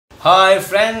Hi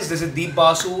friends, this is Deep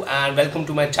Basu and welcome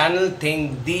to my channel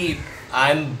Think Deep.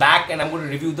 I'm back and I'm going to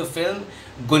review the film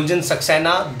Gunjan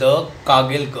Saxena, The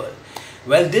Kargil Girl.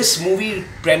 Well, this movie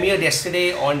premiered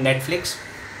yesterday on Netflix.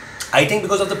 I think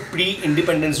because of the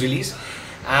pre-independence release.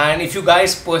 And if you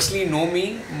guys personally know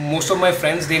me, most of my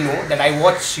friends, they know that I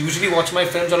usually watch my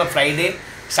films on a Friday,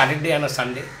 Saturday and a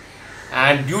Sunday.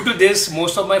 And due to this,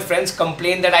 most of my friends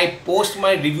complain that I post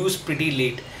my reviews pretty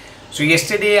late. So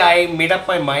yesterday I made up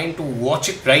my mind to watch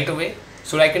it right away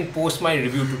so that I can post my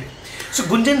review today. So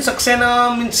Gunjan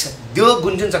Saxena means the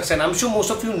Gunjan Saxena. I'm sure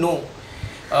most of you know.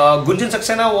 Gunjan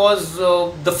Saxena was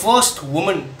the first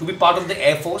woman to be part of the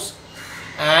Air Force,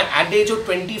 and at the age of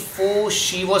 24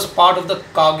 she was part of the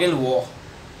Kargil war.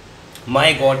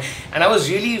 My God. And I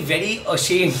was really very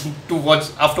ashamed to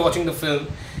watch after watching the film,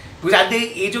 because at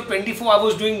the age of 24 I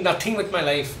was doing nothing with my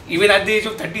life. Even at the age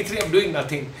of 33 I'm doing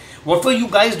nothing. What were you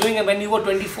guys doing when you were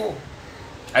 24?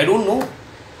 I don't know.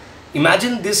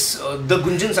 Imagine this, the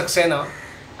Gunjan Saxena.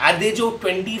 At the age of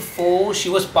 24 she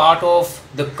was part of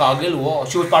the Kargil war.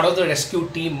 She was part of the rescue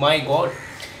team. My God.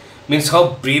 Means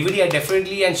her bravery, I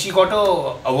definitely, and she got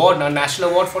a award, a national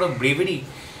award for her bravery.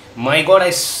 My God, I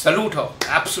salute her,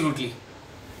 absolutely.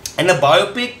 And the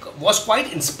biopic was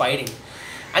quite inspiring.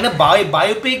 And a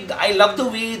biopic, I love the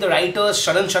way the writer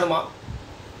Sharan Sharma,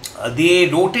 they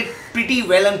wrote it pretty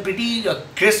well and pretty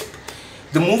crisp.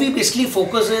 The movie basically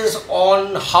focuses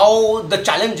on how the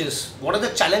challenges, what are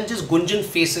the challenges Gunjan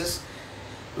faces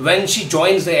when she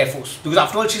joins the Air Force. Because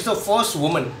after all, she's the first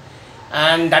woman,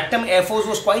 and that time Air Force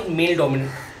was quite male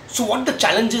dominant. So what the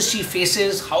challenges she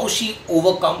faces, how she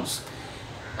overcomes,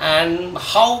 and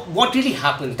what really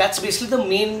happens. That's basically the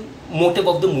main motive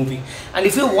of the movie. And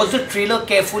if you watch the trailer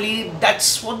carefully,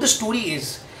 that's what the story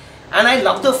is. And I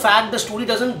love the fact the story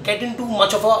doesn't get into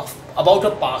much of about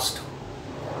her past.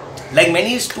 Like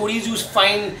many stories you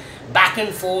find back and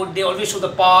forth, they always show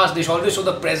the past, they always show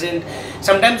the present.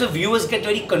 Sometimes the viewers get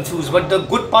very confused, but the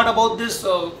good part about this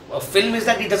film is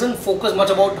that it doesn't focus much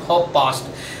about her past.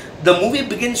 The movie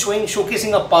begins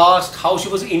showcasing her past, how she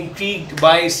was intrigued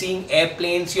by seeing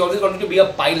airplanes. She always wanted to be a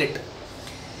pilot.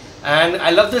 And I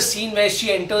love the scene where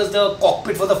she enters the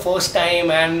cockpit for the first time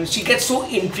and she gets so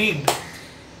intrigued.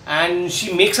 And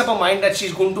she makes up her mind that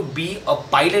she's going to be a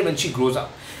pilot when she grows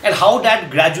up. And how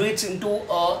that graduates into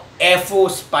a Air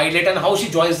Force pilot and how she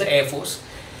joins the Air Force.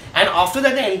 And after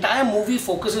that, the entire movie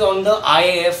focuses on the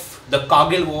IAF, the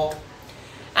Kargil war.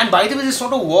 And by the way, this is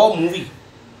not a war movie.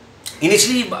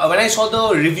 Initially, when I saw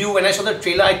the review, when I saw the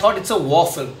trailer, I thought it's a war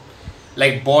film.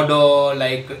 Like Border,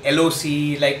 like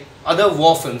LOC, like other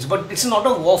war films. But it's not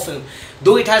a war film.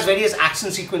 Though it has various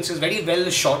action sequences, very well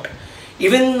shot.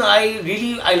 Even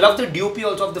I love the DOP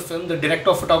also of the film, the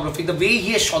director of photography. The way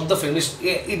he has shot the film,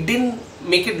 it didn't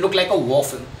make it look like a war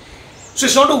film. So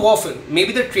it's not a war film.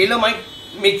 Maybe the trailer might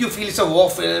make you feel it's a war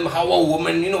film, how a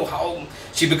woman, how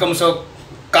she becomes a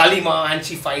Kalima and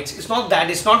she fights. It's not that.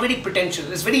 It's not very pretentious.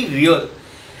 It's very real.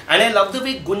 And I love the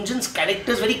way Gunjan's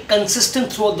character is very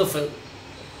consistent throughout the film.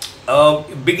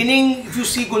 Beginning, if you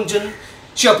see Gunjan,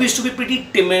 she appears to be pretty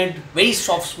timid, very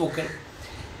soft-spoken.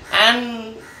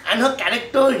 And her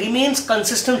character remains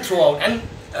consistent throughout. And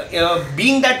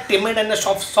being that timid and a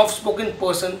soft-spoken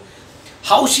person,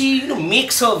 how she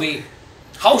makes her way,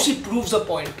 how she proves a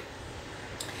point.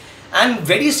 And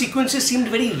various sequences seemed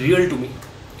very real to me.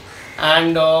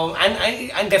 And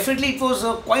definitely it was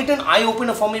quite an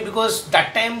eye-opener for me, because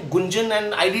that time Gunjan,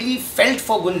 and I really felt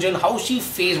for Gunjan, how she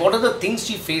faced, what are the things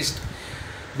she faced.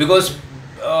 Because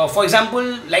for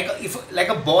example, like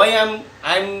a boy,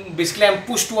 I'm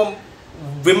pushed to a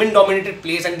women dominated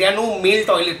place and there are no male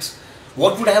toilets.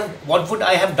 What would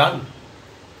I have done?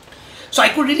 So I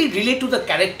could really relate to the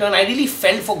character, and I really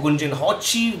felt for Gunjan, what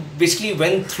she basically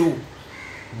went through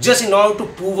just in order to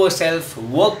prove herself,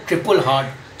 work triple hard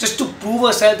just to prove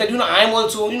herself that I'm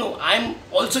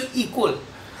also equal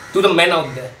to the men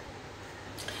out there.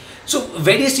 So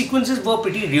various sequences were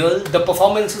pretty real. The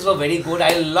performances were very good.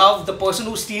 I love the person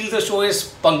who steals the show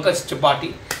is Pankaj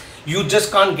Tripathi. You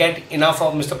just can't get enough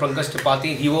of Mr. Pankaj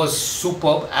Tripathi. He was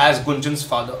superb as Gunjan's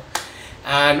father.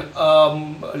 And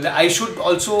I should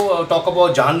also talk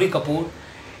about Janhvi Kapoor.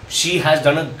 She has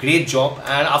done a great job.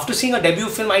 And after seeing her debut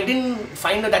film, I didn't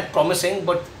find her that promising.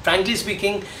 But frankly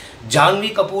speaking,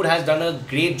 Janhvi Kapoor has done a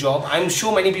great job. I'm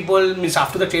sure many people,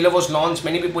 after the trailer was launched,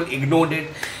 many people ignored it.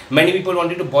 Many people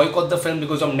wanted to boycott the film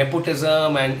because of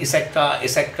nepotism and etc.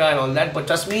 and all that. But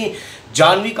trust me,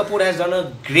 Janhvi Kapoor has done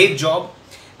a great job.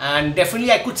 And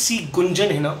definitely I could see Gunjan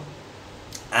in her.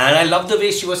 And I love the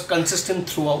way she was consistent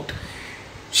throughout.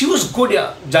 She was good,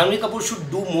 yeah. Janhvi Kapoor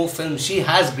should do more films. She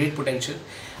has great potential.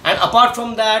 And apart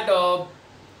from that,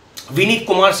 Vineet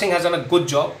Kumar Singh has done a good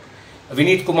job.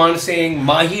 Vineet Kumar Singh,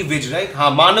 Mahi Vij, right?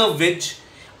 Manav Vij,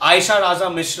 Aisha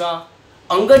Raza Mishra.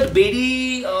 Angad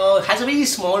Bedi has a very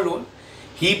small role.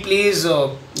 He plays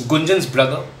Gunjan's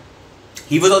brother.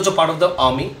 He was also part of the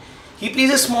army. He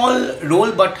plays a small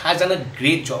role but has done a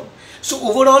great job. So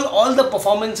overall, all the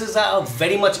performances are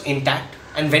very much intact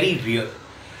and very real.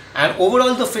 And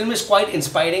overall, the film is quite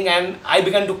inspiring, and I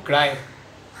began to cry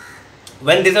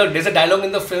when there's a dialogue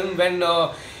in the film when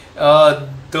the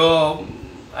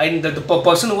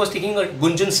person who was taking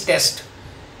Gunjan's test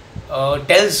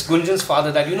tells Gunjan's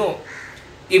father that,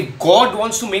 if God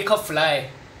wants to make her fly,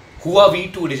 who are we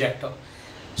to reject her?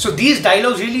 So these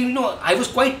dialogues really, I was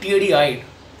quite teary-eyed.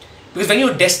 Because when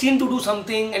you're destined to do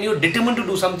something and you're determined to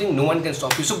do something, no one can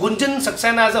stop you. So Gunjan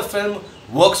Saxena as a film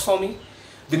works for me.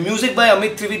 The music by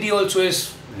Amit Trivedi also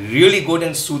is really good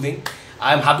and soothing.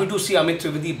 I'm happy to see Amit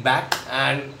Trivedi back,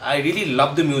 and I really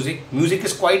love the music. Music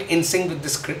is quite in sync with the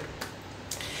script.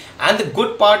 And the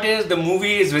good part is the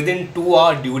movie is within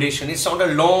 2-hour duration. It's not a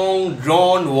long,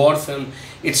 drawn war film.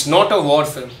 It's not a war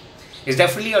film. It's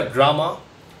definitely a drama,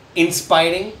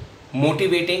 inspiring,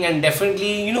 motivating, and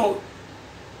definitely, it'll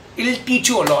teach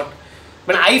you a lot.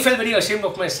 But I felt very ashamed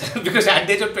of myself because at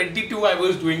the age of 22, I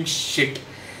was doing shit.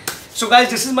 So guys,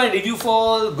 this is my review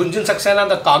for Gunjan Saxena,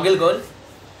 the Kargil Girl.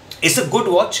 It's a good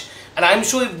watch, and I'm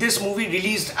sure if this movie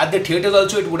released at the theaters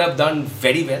also, it would have done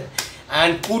very well.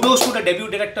 And kudos to the debut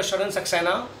director Sharan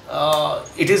Saxena.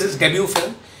 It is his debut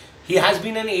film. He has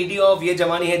been an AD of Ye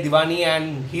Jawani Hai Diwani,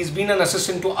 and he's been an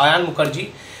assistant to Ayan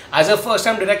Mukherjee. As a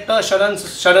first-time director, Sharan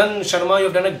Sharma,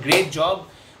 you've done a great job.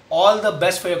 All the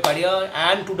best for your career,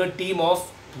 and to the team of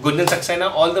Gunjan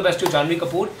Saxena, all the best to Janhvi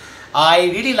Kapoor. I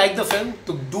really like the film.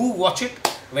 To do watch it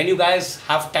when you guys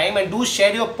have time, and do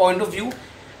share your point of view,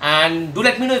 and do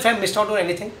let me know if I missed out on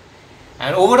anything.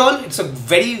 And overall, it's a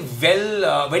very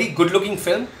good looking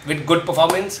film with good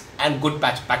performance and good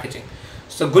packaging.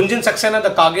 So Gunjan Saxena,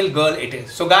 the Kargil Girl it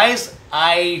is. So guys,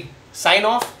 I sign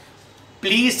off.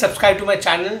 Please subscribe to my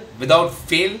channel without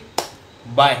fail.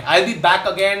 Bye. I'll be back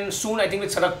again soon, I think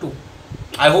with Sarak 2.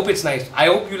 I hope it's nice. I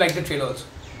hope you like the trailer also.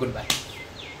 Goodbye.